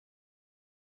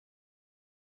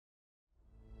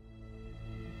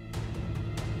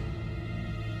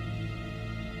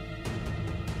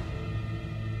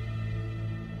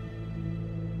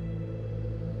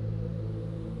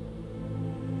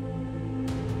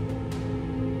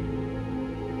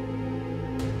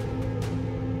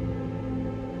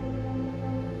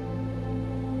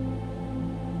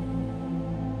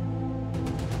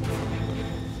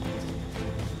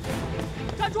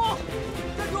站住！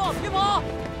站住！别跑！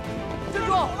站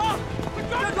住！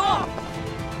站住！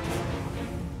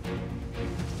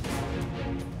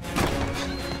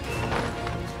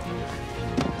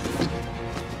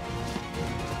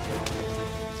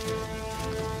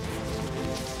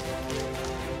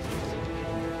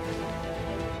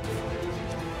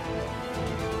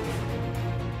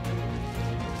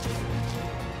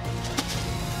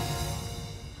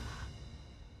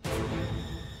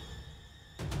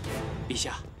陛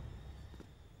下，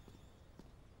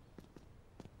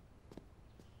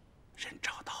人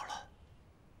找到了。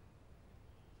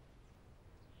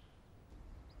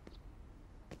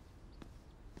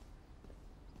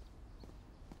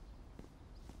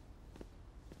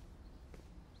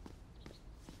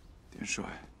元帅，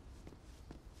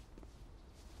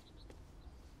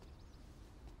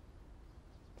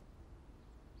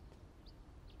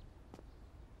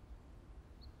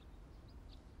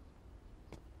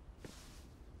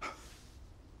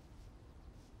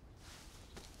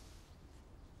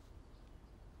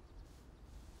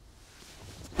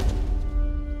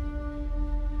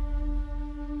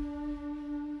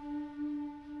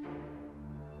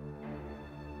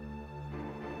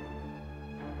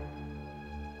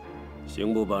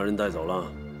刑部把人带走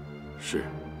了。是。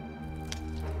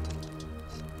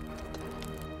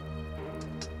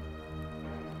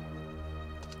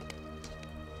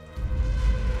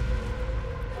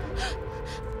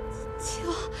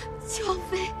齐王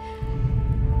妃，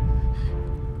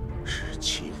是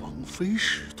齐王妃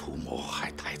试图谋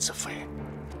害太子妃，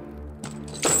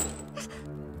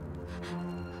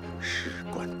事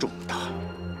关重大，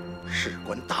事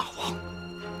关大王，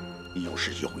你要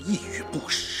是有意于不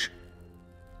实，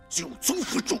九族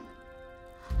服诛。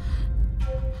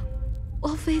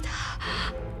王妃她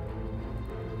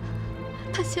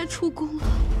先出宫了。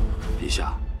陛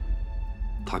下，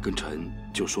他跟臣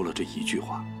就说了这一句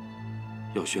话，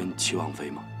要宣齐王妃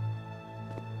吗？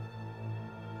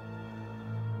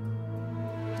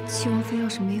齐王妃要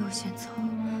是没有选错，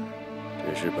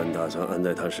这是本打算安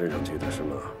在他身上去的，是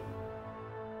吗？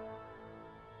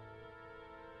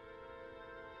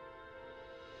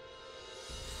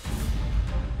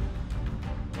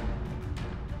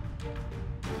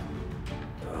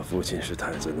他父亲是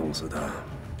太子弄死的，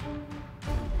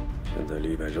现在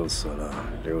李百寿死了，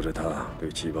留着他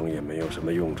对齐王也没有什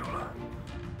么用处了。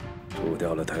除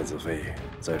掉了太子妃，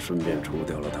再顺便除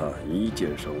掉了他，一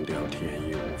箭双雕，天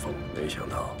衣无缝。没想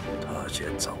到他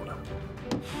先走了。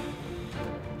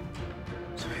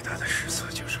最大的失策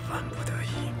就是万不得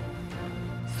已。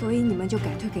所以你们就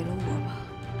改推给了我吧。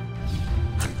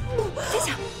殿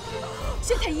下，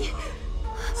宣太医，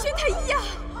宣太医呀！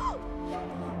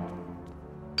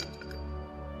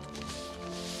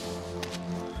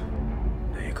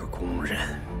那个工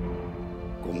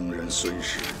人孙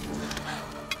氏，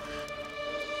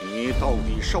你到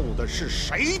底受的是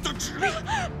谁的指令？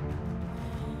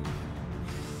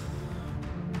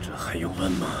这还用问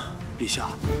吗？陛下，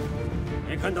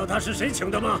没看到他是谁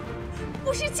请的吗？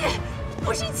不是妾，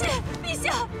不是妾，陛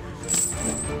下。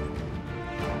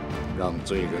让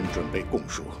罪人准备供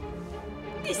述。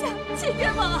陛下，妾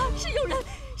冤枉啊！是有人，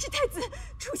是太子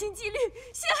处心积虑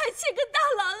陷害妾跟大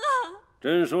郎啊！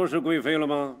真说是贵妃了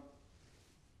吗？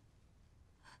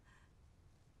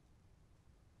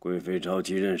贵妃着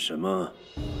急认什么？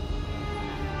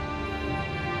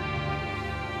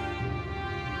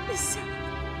陛下，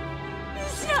陛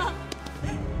下，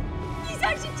陛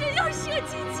下是真要舍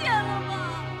弃妾了吗？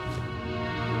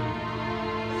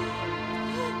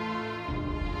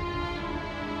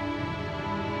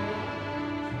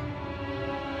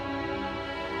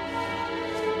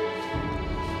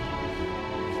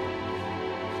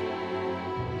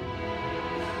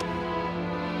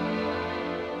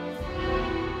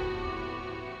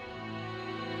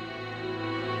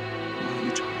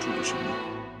什么？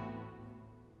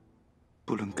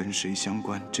不论跟谁相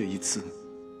关，这一次，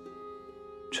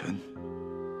臣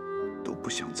都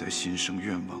不想再心生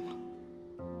愿望了。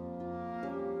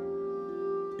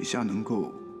陛下能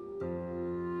够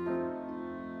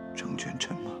成全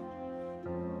臣吗？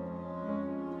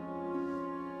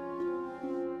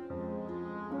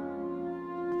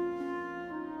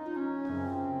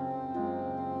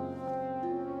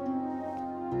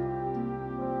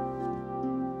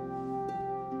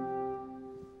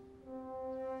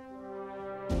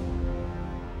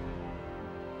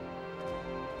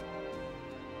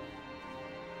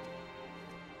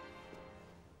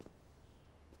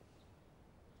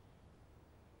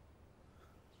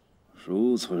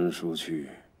孰存孰去，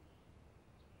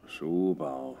孰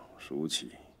保孰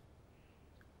弃？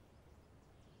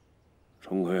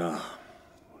钟馗啊，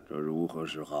这如何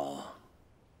是好？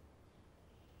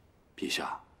陛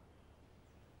下，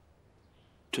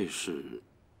这事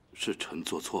是臣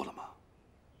做错了吗？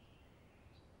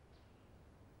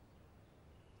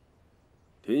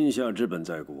天下之本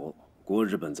在国，国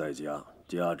之本在家，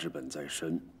家之本在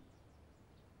身。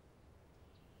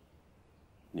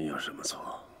你有什么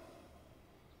错？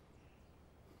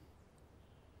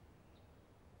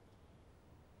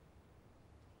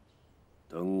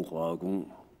登华宫。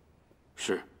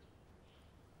是。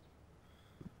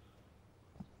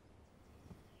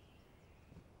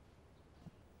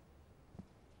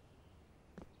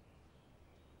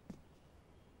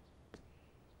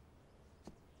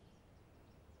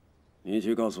你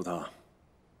去告诉他，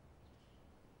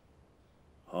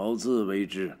好自为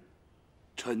之。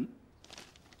臣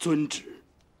遵旨。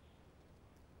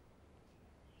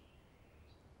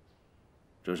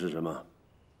这是什么？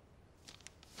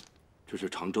这是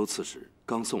常州刺史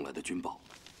刚送来的军报。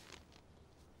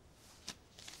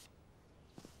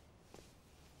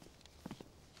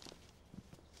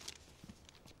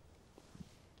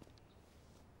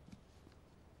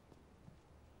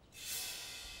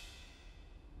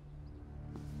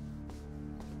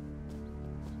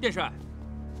殿帅，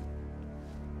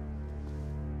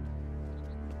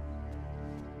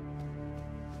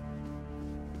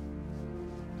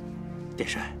殿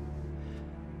帅，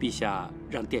陛下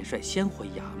让殿帅先回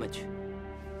衙门去。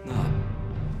那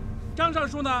张尚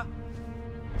书呢？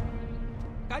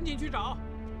赶紧去找。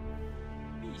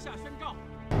陛下宣诏。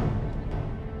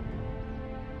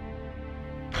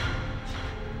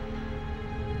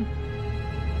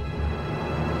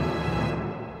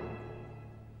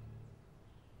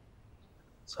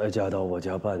才嫁到我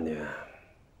家半年，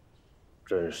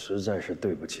朕实在是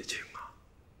对不起卿啊。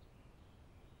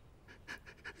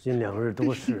近2日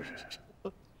多事，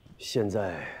现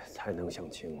在才能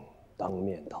向卿当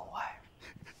面道爱。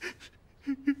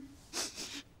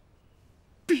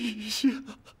陛下，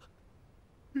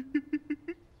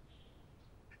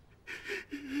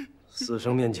死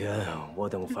生面前，我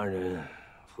等凡人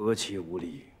何其无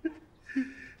礼！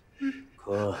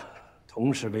可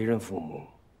同时为人父母，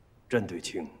朕对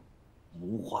卿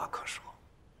无话可说。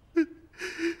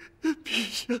陛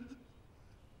下，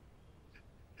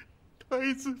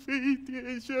太子妃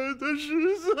殿下他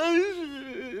实在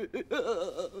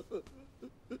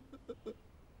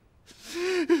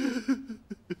是，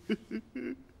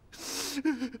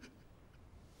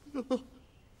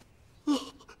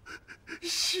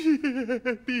谢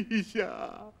陛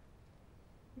下。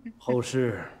后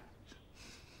事，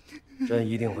朕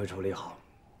一定会处理好。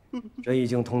朕已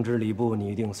经通知礼部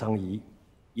拟定丧仪，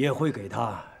也会给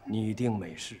他拟定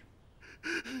美事。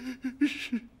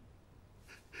是，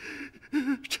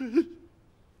臣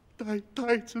代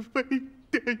太子妃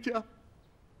殿下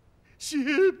谢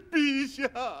陛下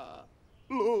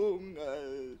隆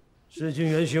恩。弑君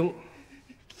元凶，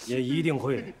也一定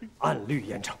会按律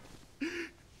严惩。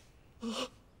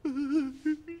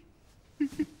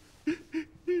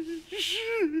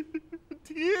是，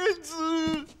天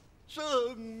子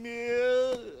圣明。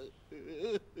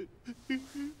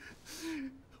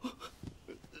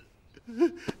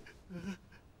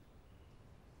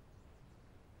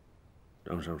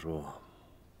张尚书，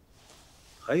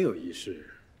还有一事，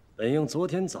本应昨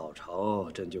天早朝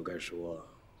朕就该说，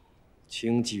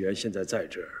卿既然现在在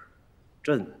这儿，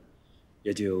朕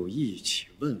也就一起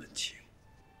问问卿。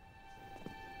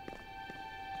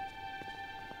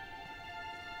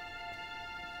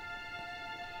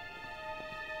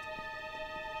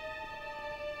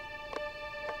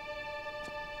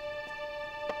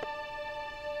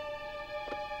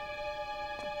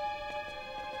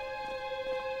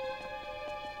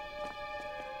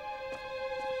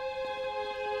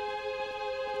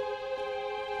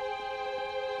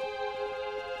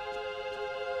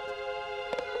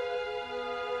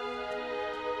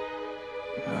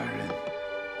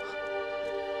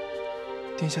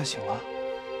殿下醒了。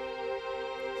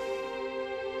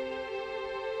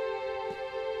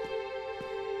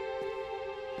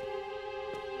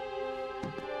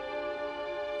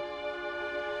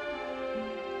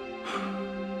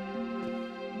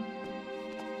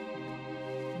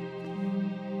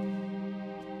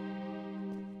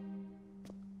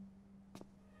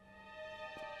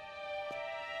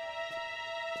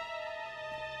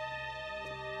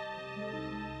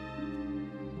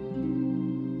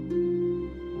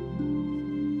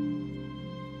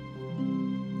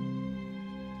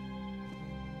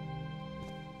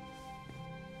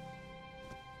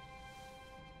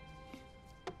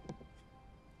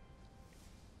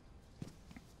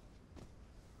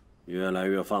越来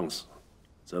越放肆，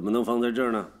怎么能放在这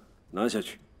儿呢？拿下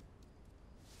去。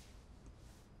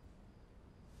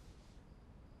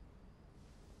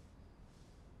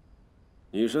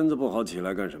你身子不好，起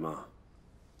来干什么？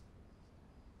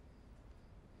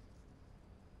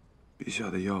陛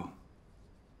下的药，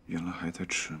原来还在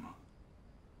吃吗？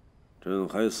朕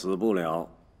还死不了。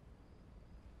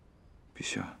陛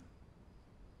下，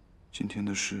今天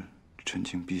的事，臣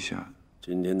请陛下。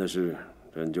今天的事，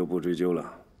朕就不追究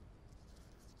了。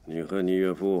你和你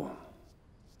岳父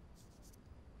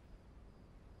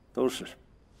都是。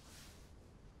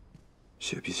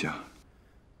谢陛下。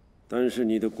但是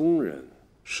你的宫人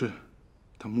是，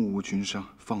他目无君上，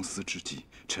放肆之极，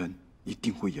臣一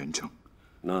定会严惩。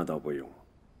那倒不用，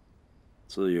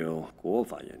自有国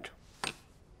法严惩。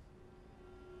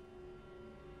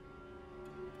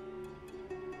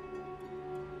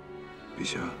陛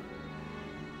下，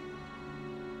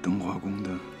登华宫的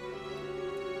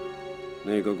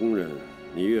那个宫人，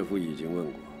你岳父已经问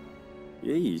过，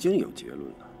也已经有结论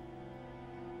了。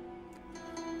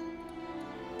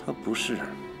他不是。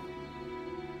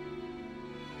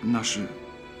那是。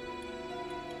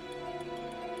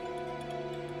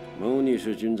谋逆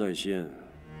弑君在先，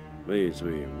畏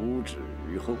罪诬止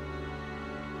于后。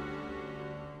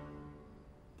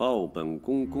报本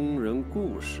宫宫人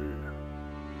故事，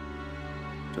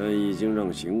朕已经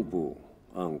让刑部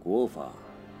按国法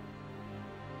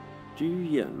拘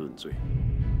验论罪。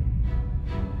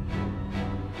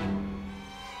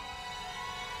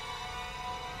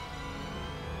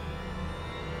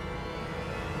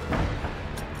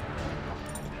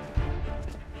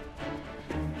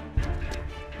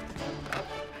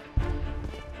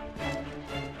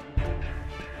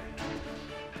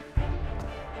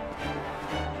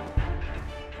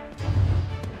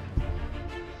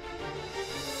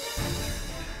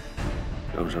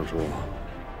让上说，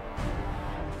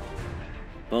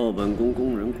报本宫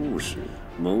宫人故事，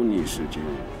谋逆弑君，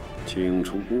请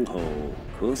出宫后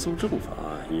可肃正法，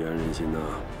以安人心呐。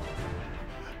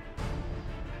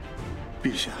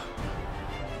陛下，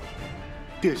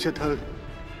殿下他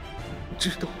知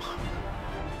道吗？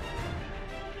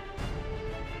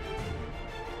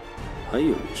还有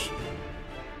一事，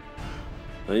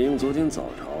本应昨天早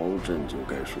朝朕就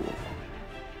该说，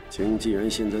请既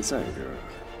然现在在这儿，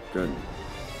朕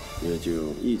也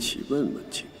就一起问问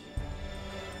请。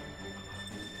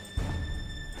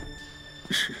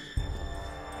是，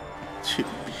请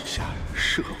陛下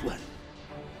设问。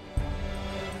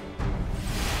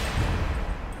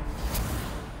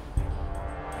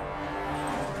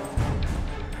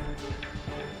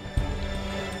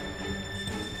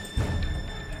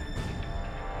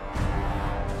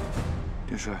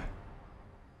元帅，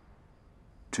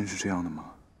真是这样的吗？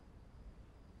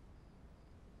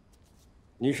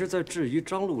你是在质疑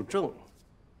张禄正，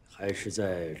还是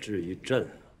在质疑朕？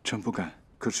臣不敢。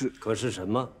可是什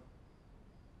么？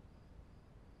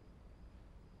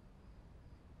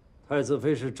太子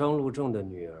妃是张禄正的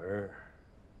女儿，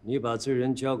你把罪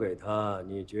人交给他，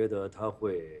你觉得他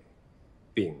会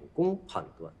秉公判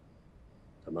断？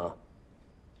怎么？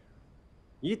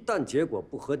一旦结果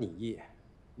不合你意，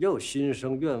又心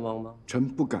生愿望吗？臣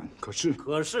不敢。可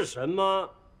是什么？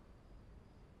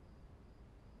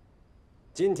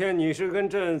今天你是跟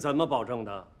朕怎么保证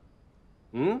的？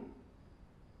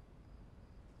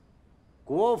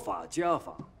国法家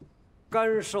法，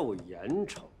甘受严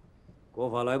惩。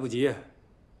国法来不及，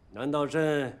难道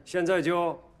朕现在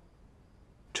就？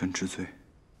臣知罪。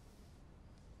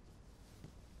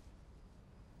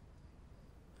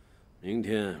明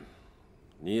天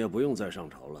你也不用再上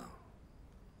朝了，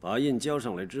把印交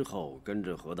上来之后，跟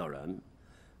着何道然，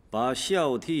把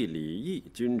孝悌礼义、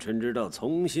君臣之道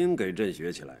重新给朕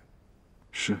学起来。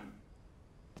是。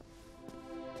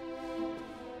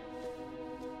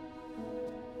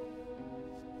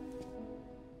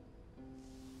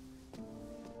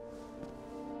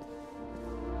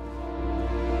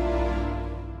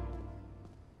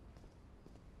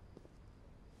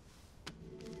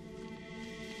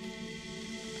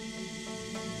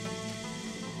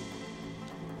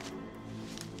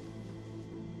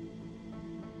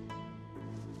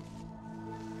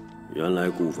原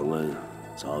来顾逢恩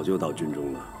早就到军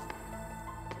中了，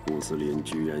顾司林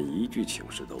居然一句请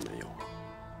示都没有，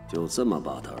就这么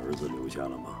把他儿子留下了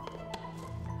吗？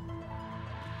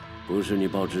不是你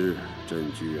报知，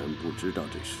朕居然不知道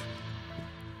这事。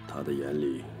他的眼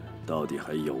里到底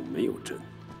还有没有朕？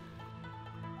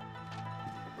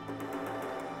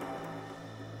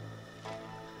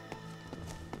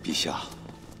陛下，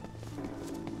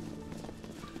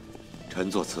臣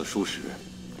作此书时，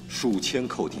数千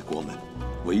寇敌国门，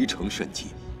围城甚紧。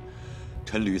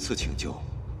臣屡次请救，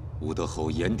武德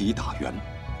侯严敌打援，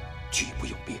举不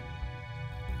用兵。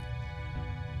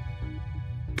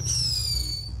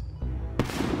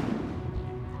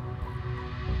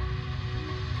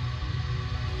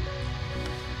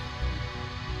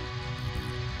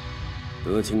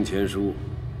得卿前书，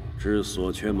知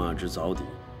所缺马之早底，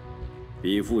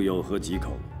彼复有何疾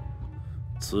口？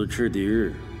此赤底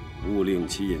日，勿令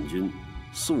其引军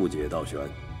速解道悬。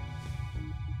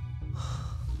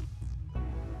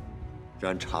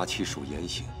然察其属言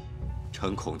行，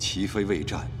臣恐其非未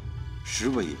战，实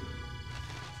为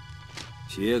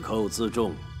挟寇自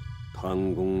重，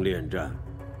贪功恋战。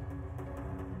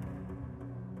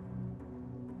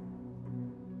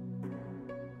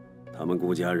他们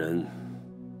顾家人，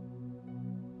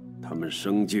他们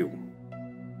生就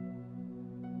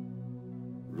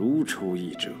如出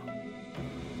一辙。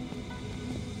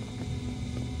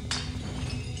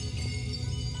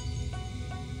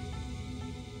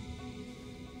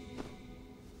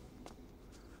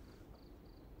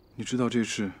你知道这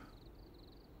事，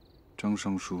张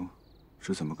尚书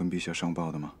是怎么跟陛下上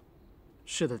报的吗？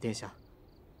是的，殿下。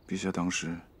陛下当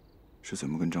时是怎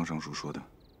么跟张尚书说的？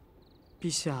陛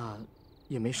下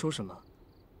也没说什么。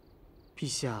陛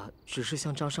下只是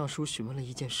向张尚书询问了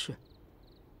一件事。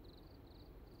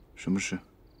什么事？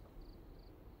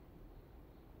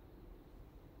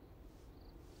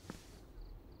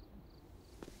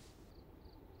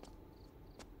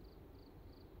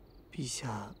陛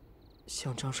下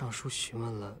向张尚书询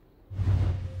问了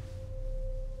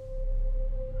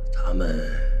他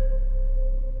们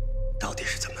到底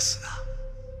是怎么死的？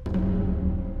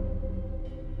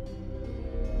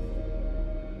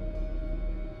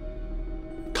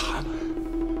他们，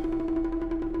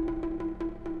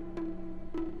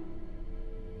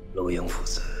陆英父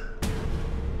子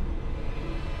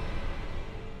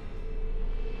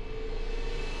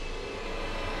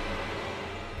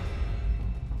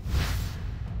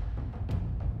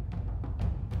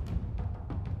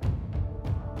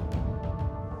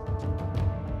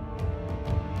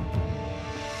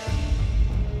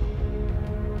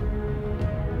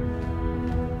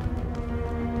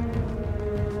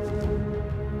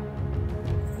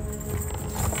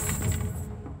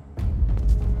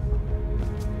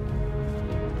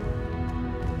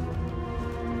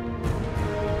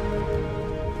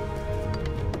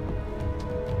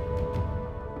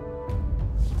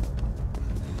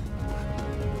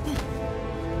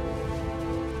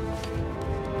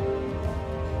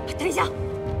等一下，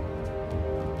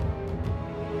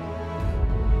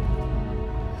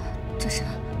这是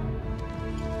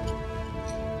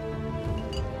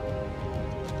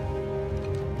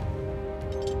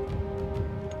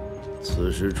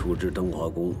此时处置登华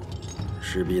宫，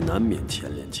势必难免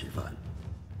牵连其藩。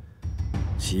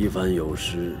其藩有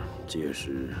失，届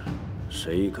时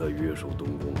谁可约束东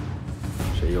宫？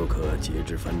谁又可节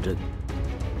制藩镇？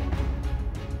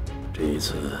这一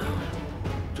次，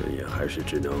朕也还是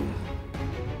只能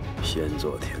先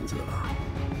做天子了。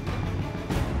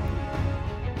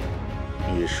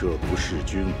你涉不弑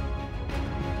君，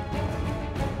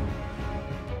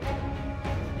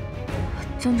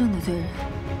真正的罪人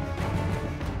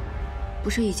不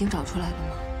是已经找出来了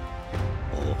吗？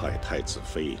谋害太子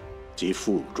妃及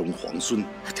腹中皇孙。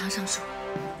张尚书，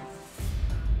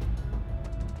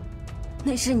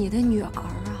那是你的女儿啊，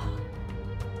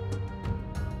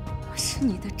是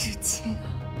你的至亲啊，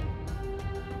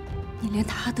你连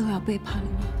她都要背叛了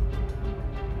吗？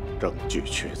证据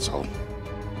确凿。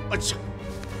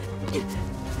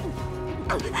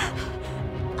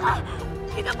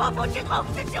你的报复之痛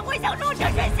是只会向弱者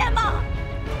实现吗？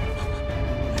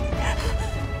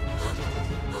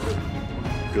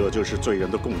这就是罪人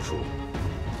的供述。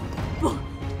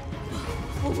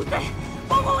不对，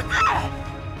不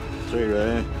对！罪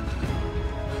人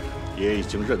也已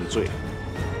经认罪，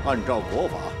按照国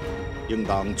法，应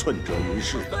当寸者于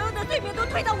世。所有的罪名都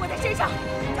推到我的身上，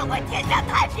这回天下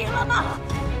太平了吗？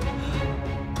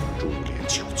株连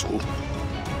九族。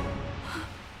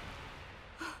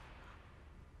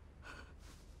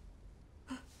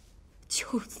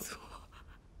九族，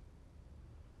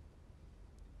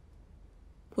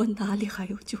我哪里还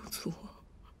有九族？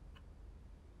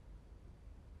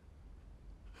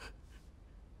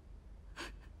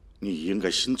你应该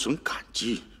心存感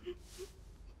激。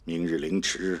明日凌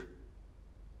迟，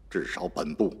至少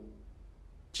本部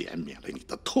减免了你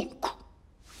的痛苦。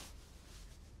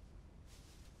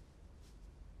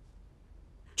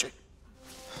去。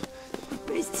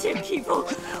卑贱匹夫，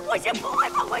我是不会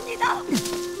放过你的，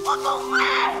我不会。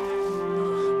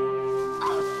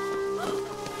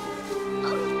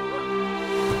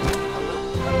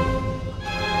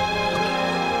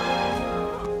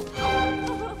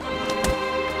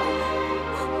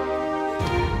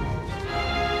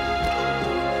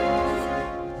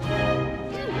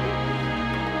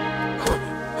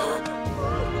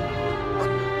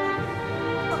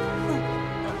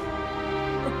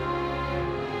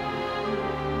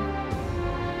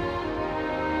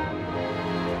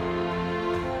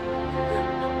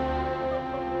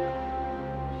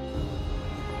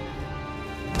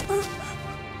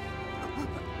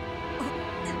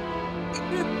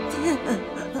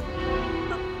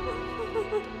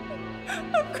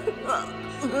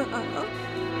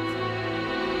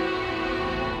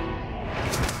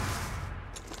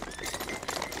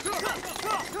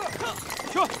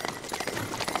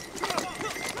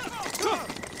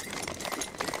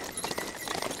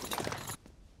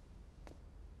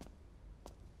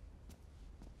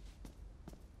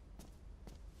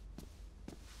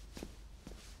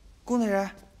顾大人，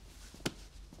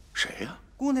谁呀？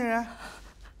顾大人，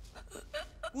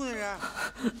顾大人，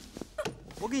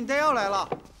我给你带药来了。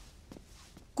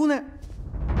顾大人，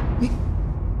你，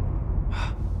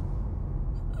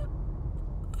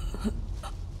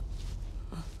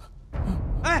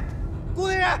哎，顾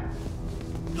大人，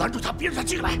拦住他，别让他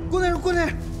进来！顾大人，顾大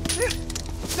人，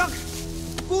让开！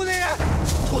顾大人，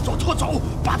拖走，拖走，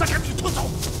把他赶紧拖走！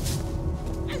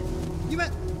你们，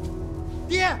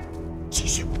爹，继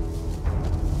续！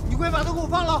你快把他给我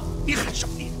放了！你喊什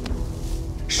么你？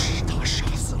是他杀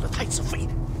死了太子妃，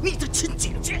你的亲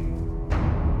姐姐。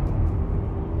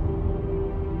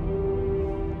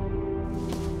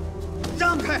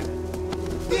让开！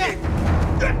爹，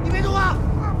你别动啊！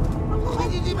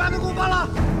你把他给我放了！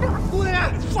顾大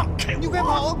人，放开我！你快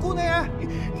跑啊！顾大人，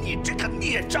你这个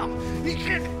孽障！你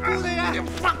这顾大人，你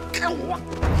放开我！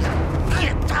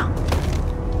孽障！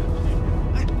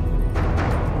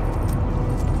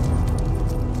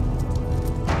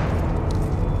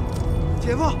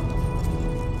姐夫，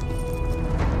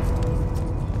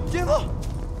姐夫，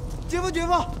姐夫，姐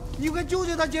夫，你快救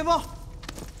救他！姐夫，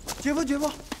姐夫，姐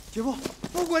夫，姐夫，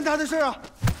不关他的事啊！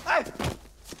哎，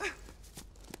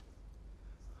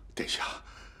殿下，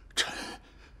臣，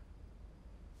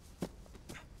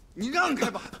你让开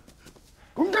吧！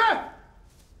滚开！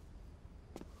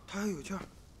他还有气儿。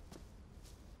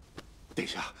殿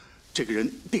下，这个人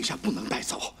殿下不能带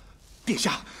走。殿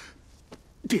下。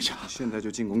殿下，现在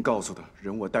就进宫告诉他，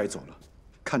人我带走了，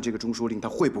看这个中书令他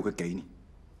会不会给你。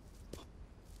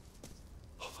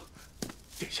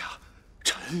殿下，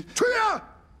臣吹啊！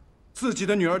自己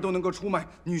的女儿都能够出卖，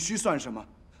女婿算什么？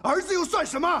儿子又算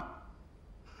什么？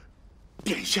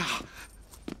殿下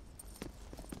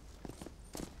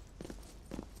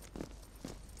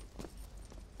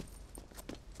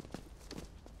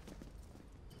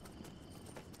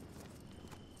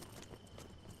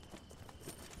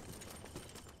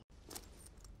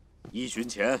，1旬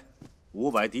前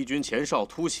，500敌军前哨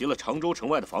突袭了常州城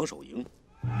外的防守营，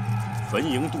焚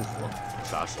营渡河，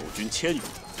杀守军1000余。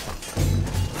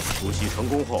突袭成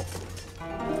功后，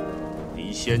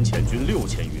敌先遣军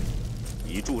6000余，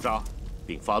已驻扎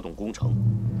并发动攻城。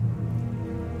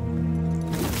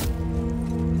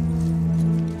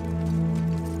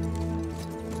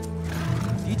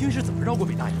敌军是怎么绕过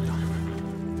北大营的？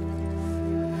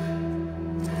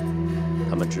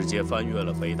他们直接翻越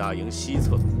了北大营西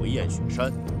侧的回雁雪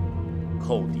山，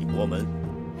寇抵国门。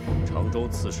常州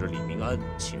刺史李明安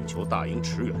请求大营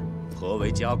驰援，合围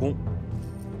夹攻。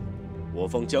我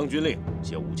奉将军令，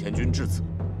携5000军至此。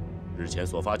日前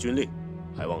所发军令，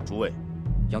还望诸位。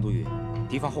杨都尉，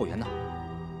敌方后援呢？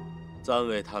暂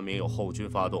未探明有后军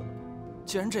发动。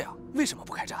既然这样，为什么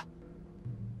不开战？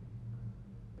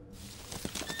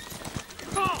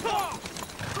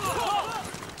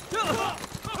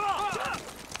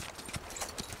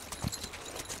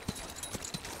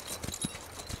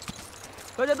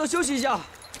大家都休息一下。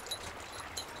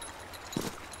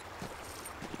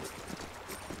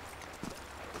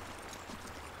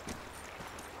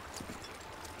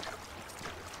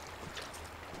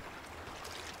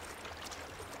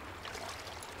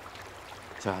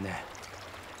小衙内，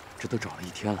这都找了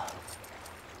1天了，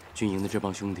军营的这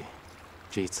帮兄弟，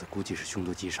这一次估计是凶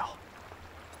多吉少。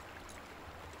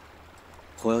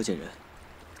活要见人，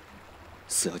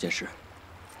死要见尸。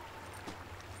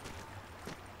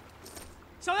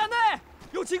小衙内，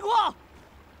有情况！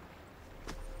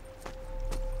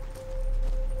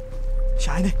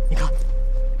小衙内，你看，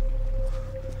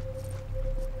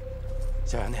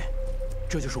小衙内，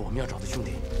这就是我们要找的兄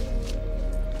弟。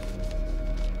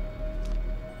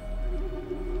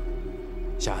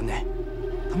小衙内，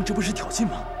他们这不是挑衅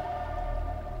吗？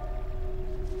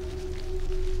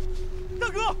大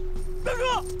哥，大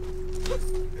哥，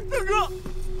大哥，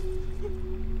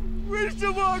为什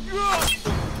么啊，哥？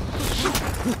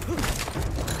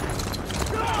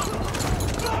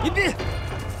迎宾，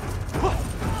快！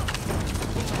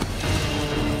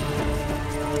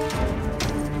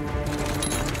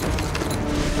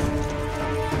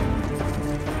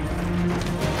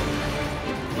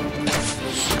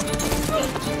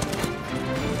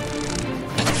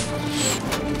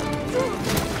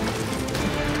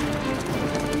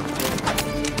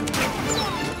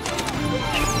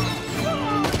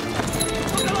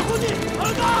放开老伙计，儿子！ 小衙内，他们这不是挑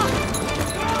衅吗？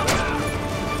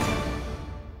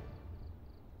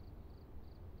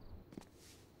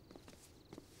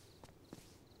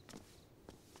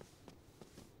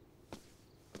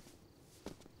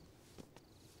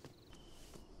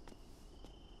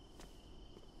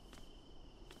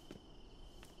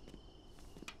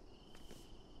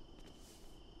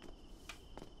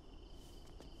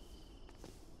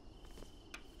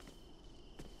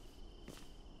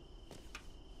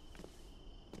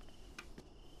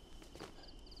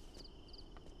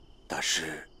大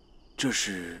师，这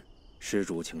是？施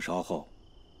主请稍后，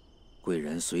贵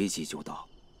人随即就到。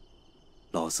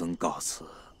老僧告辞。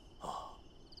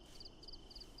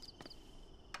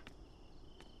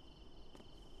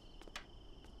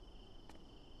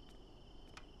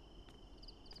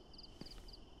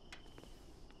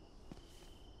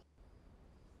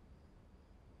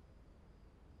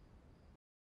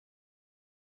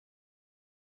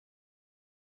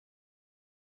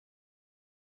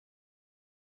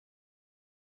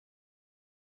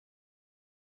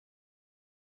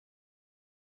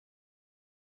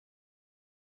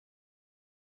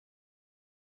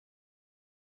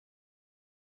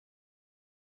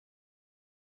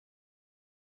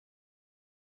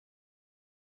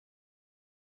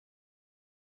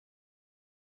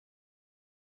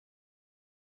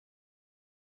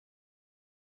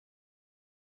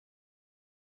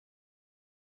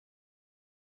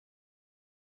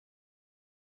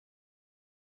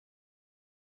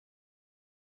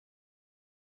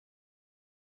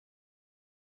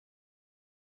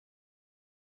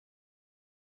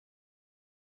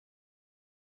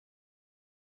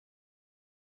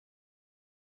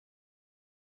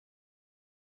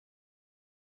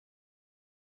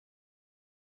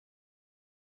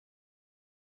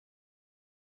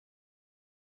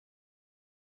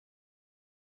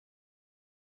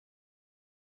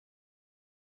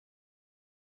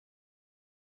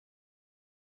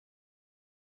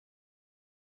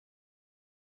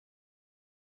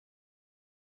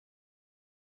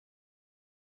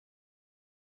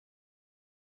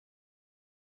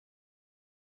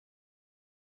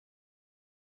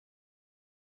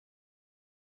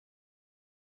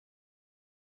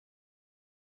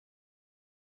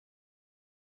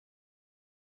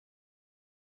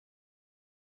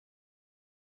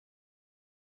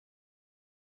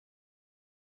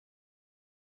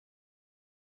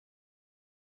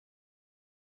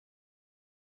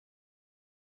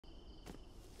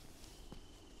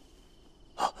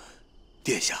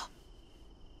殿下，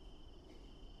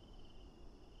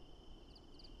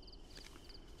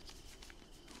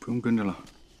不用跟着了，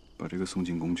把这个送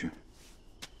进宫去。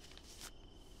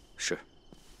是。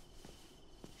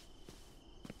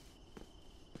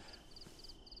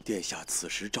殿下此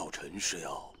时召臣是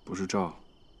要？不是召，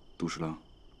杜十郎，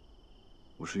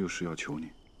我是有事要求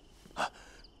你。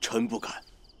臣不敢。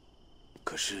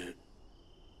可是，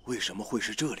为什么会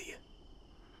是这里？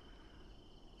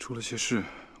出了些事。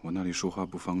我那里说话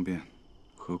不方便，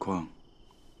何况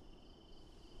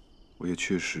我也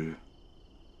确实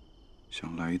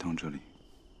想来一趟这里。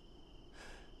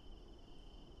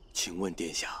请问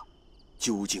殿下，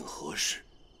究竟何事？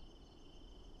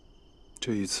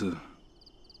这一次，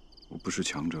我不是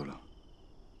强者了。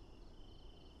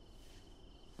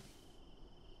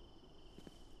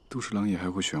杜十郎也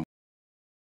还会选我。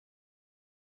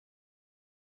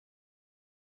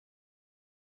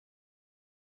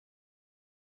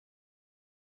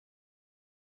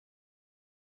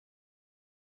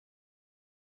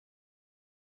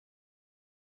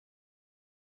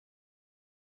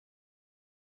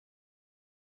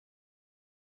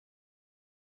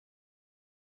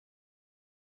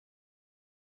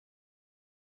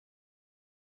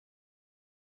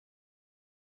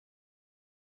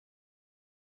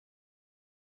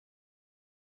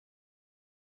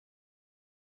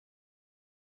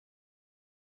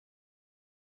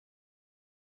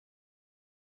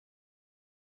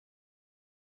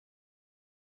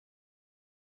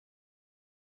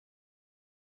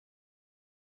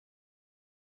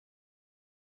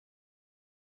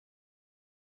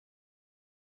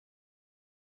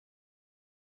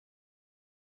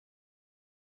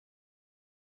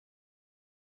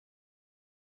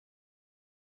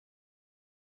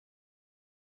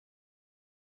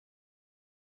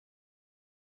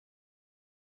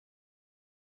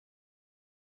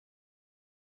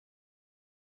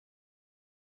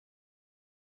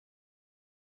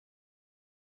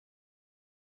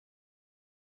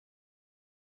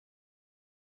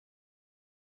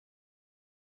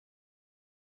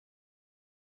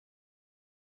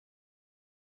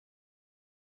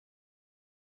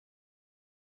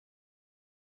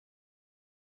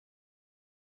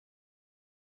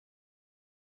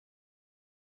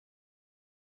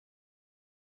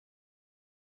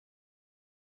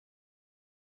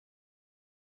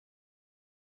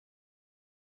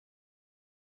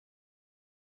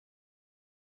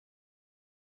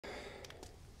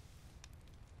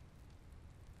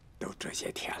都这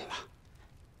些天了，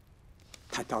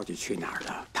他到底去哪儿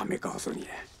了？他没告诉你？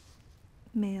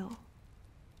没有。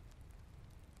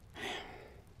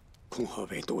空河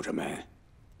卫堵着门，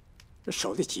这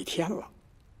守了几天了，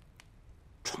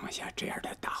闯下这样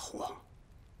的大祸，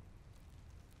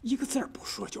一个字儿不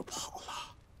说就跑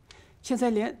了，现在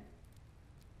连……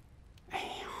哎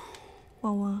呀，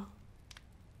王王，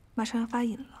马上要发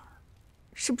引了，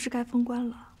是不是该封官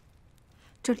了？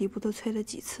这礼部都催了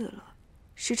几次了，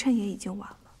时辰也已经晚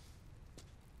了。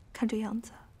看这样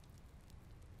子，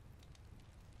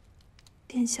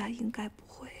殿下应该不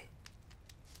会……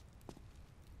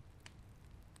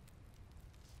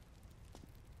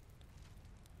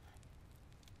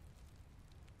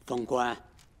封官，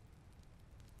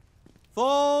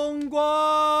封官！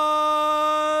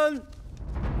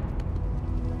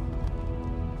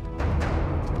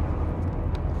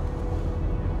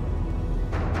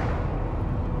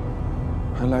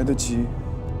还来得及，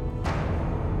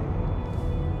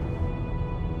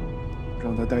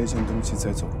让他带一件东西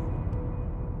再走。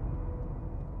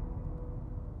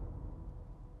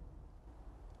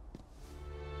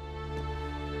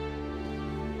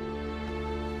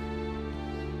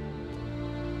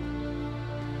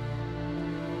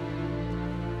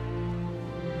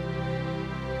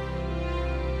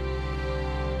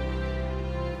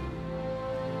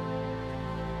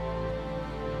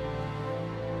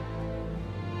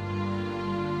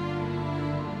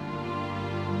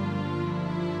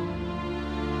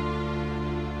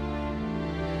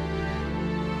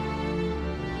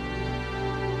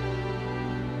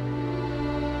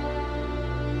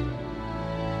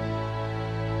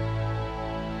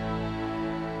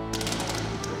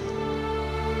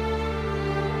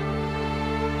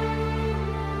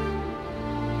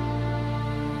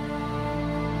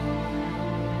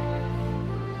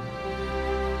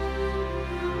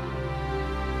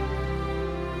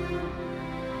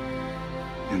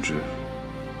明知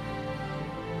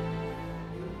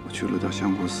我去了趟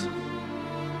相国寺，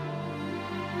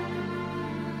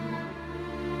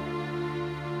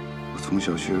我从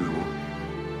小学儒，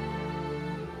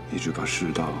一直把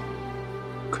世道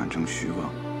看成虚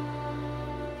妄，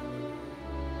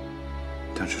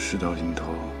但是事到临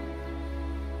头，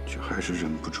却还是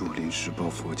忍不住临时抱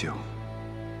佛脚，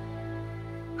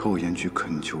厚颜去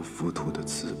恳求佛土的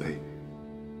慈悲。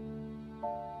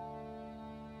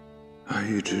爱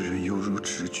欲之人犹如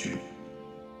执炬，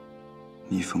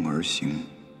逆风而行，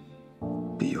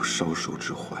必有烧手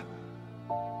之患。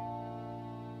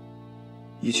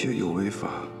一切有为法，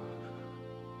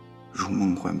如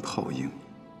梦幻泡影，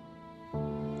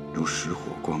如石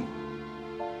火光，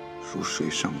如水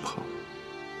上泡。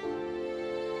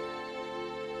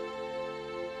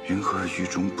云何于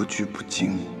中不惧不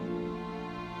惊？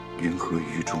云何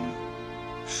于中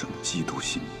生嫉妒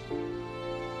心？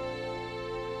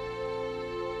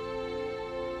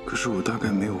可是我大概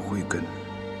没有慧根，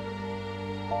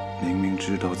明明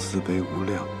知道慈悲无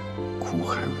量，苦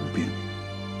海无边，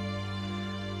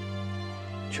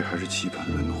却还是期盼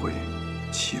轮回，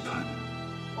期盼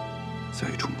再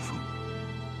重逢，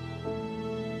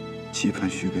期盼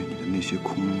许给你的那些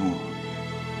空诺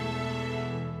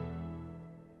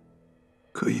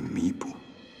可以弥补。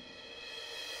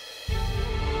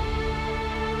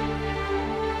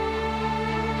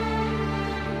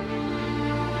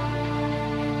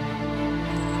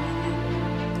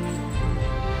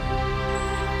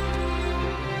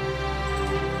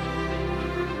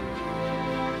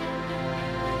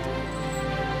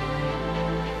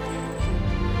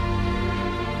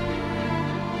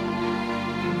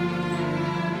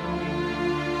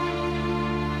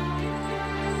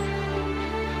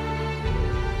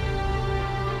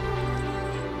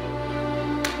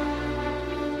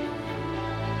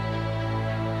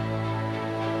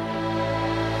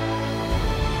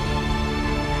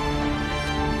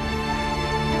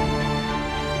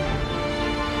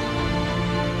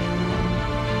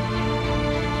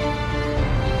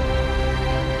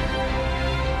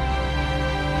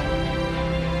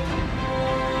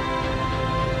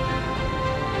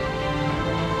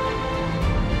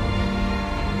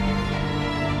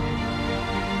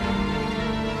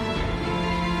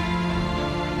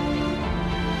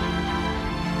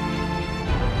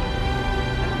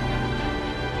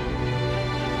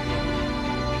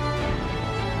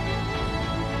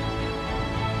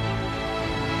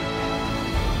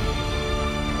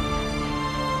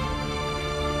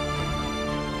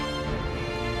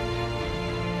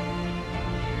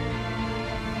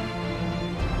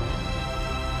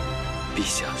陛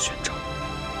下宣召。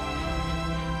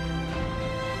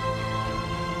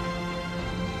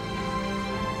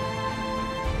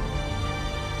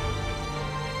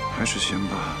还是先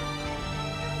把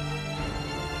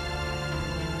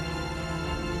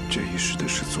这一世的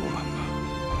事做完吧。